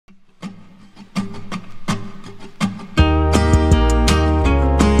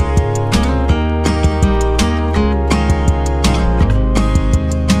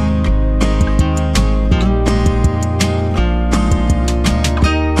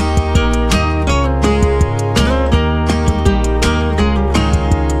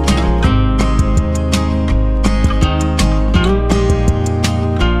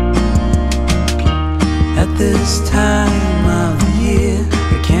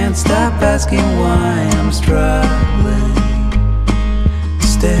stop asking why I'm struggling to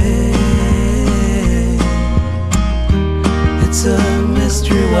stay. It's a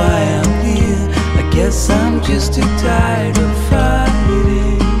mystery why I'm here. I guess I'm just too tired of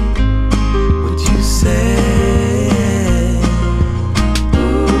fighting what you say.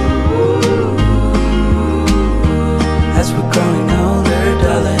 As we're growing older,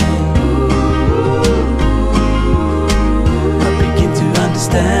 darling, I begin to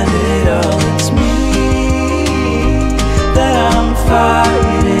understand it all. It's me that I'm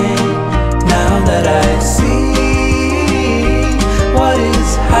fighting, now that I see what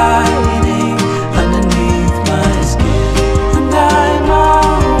is hiding underneath my skin. And I'm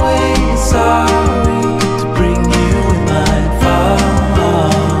always sorry to bring you in my fall.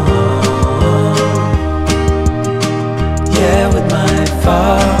 Yeah, with my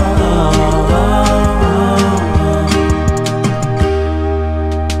fall.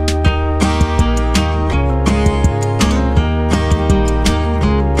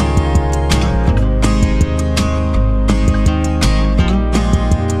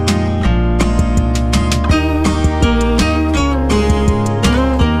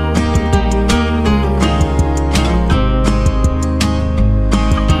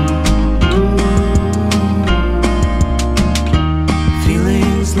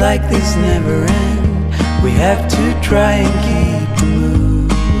 Like this never end. We have to try and keep the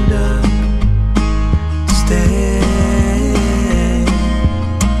mood up to stay.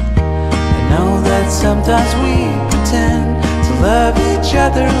 I know that sometimes we pretend to love each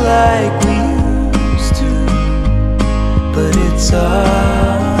other like we used to, but it's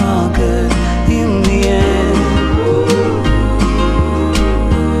all good in the end.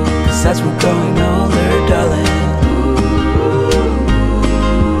 'Cause as we're growing older, darling,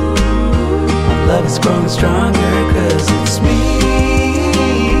 love is growing stronger, 'cause it's me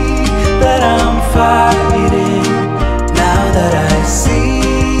that I'm fighting, now that I see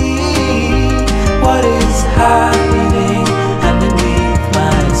what is hiding underneath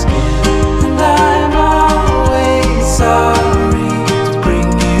my skin. And I'm always sorry to bring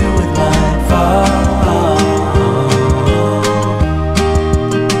you with my fall.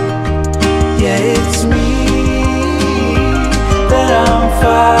 Yeah, it's me that I'm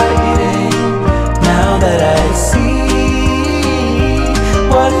fighting, that I see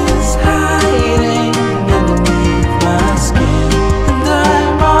what is hiding underneath my skin. And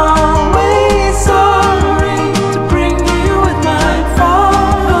I'm always sorry to bring you with my fall.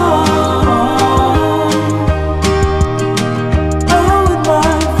 Oh, with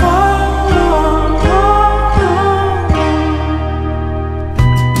my fall.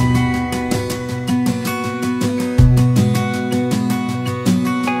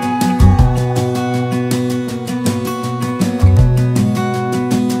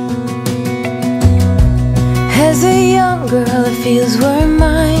 As a young girl, the fields were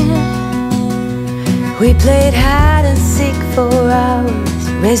mine. We played hide and seek for hours,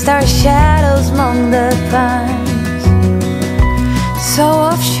 raised our shadows among the pines. So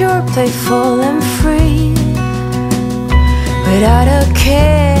offshore, playful and free, without a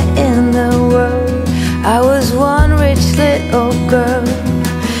care in the world. I was one rich little girl,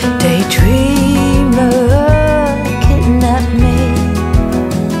 daydreamer, kidnap me,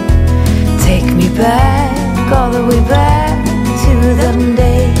 take me back, all the way back to them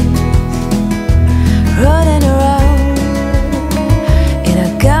days, running around in a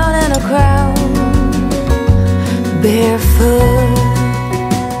gown and a crown, barefoot.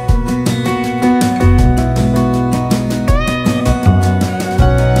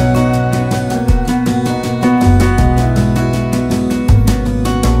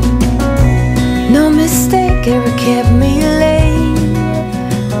 No mistake ever kept me late.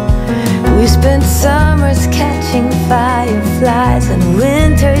 We spent summers catching fireflies and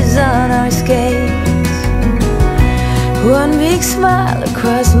winters on our skates. One big smile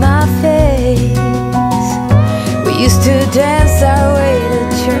across my face. We used to dance our way to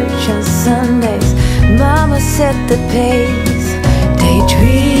church on Sundays. Mama set the pace.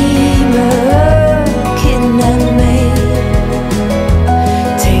 Daydreamer, kidnap me,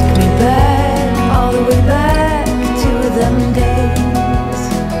 take me back, all the way back to them days.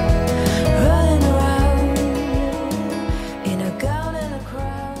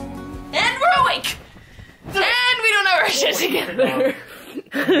 Together.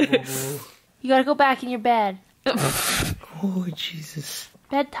 You gotta go back in your bed. Oh, Jesus.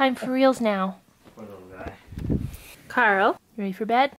 Bedtime for reals now. Poor little guy. Carl, you ready for bed?